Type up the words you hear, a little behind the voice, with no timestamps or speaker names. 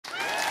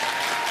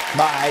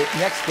My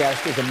next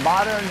guest is a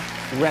modern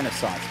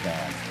Renaissance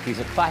man. He's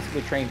a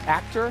classically trained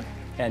actor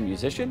and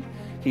musician.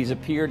 He's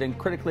appeared in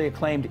critically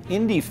acclaimed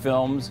indie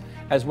films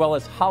as well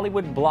as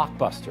Hollywood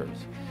blockbusters.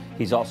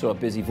 He's also a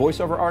busy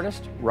voiceover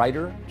artist,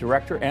 writer,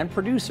 director, and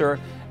producer,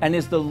 and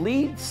is the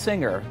lead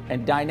singer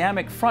and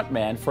dynamic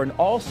frontman for an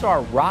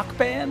all-star rock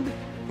band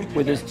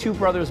with his two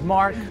brothers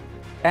Mark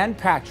and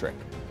Patrick.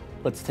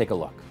 Let's take a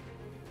look.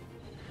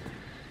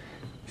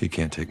 He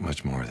can't take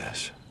much more of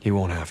this. He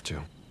won't have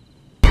to.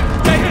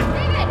 David!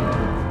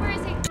 Where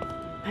is he?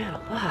 Man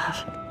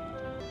alive.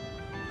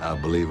 I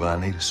believe I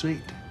need a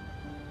seat.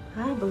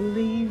 I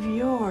believe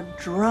you're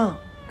drunk.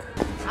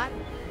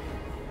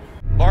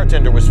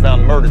 Bartender was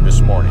found murdered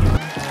this morning.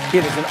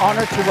 It is an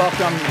honor to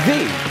welcome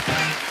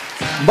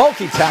the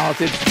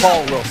multi-talented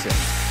Paul Wilson.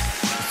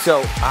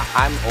 So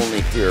I'm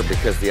only here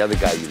because the other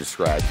guy you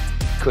described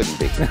couldn't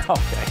be.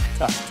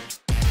 Okay.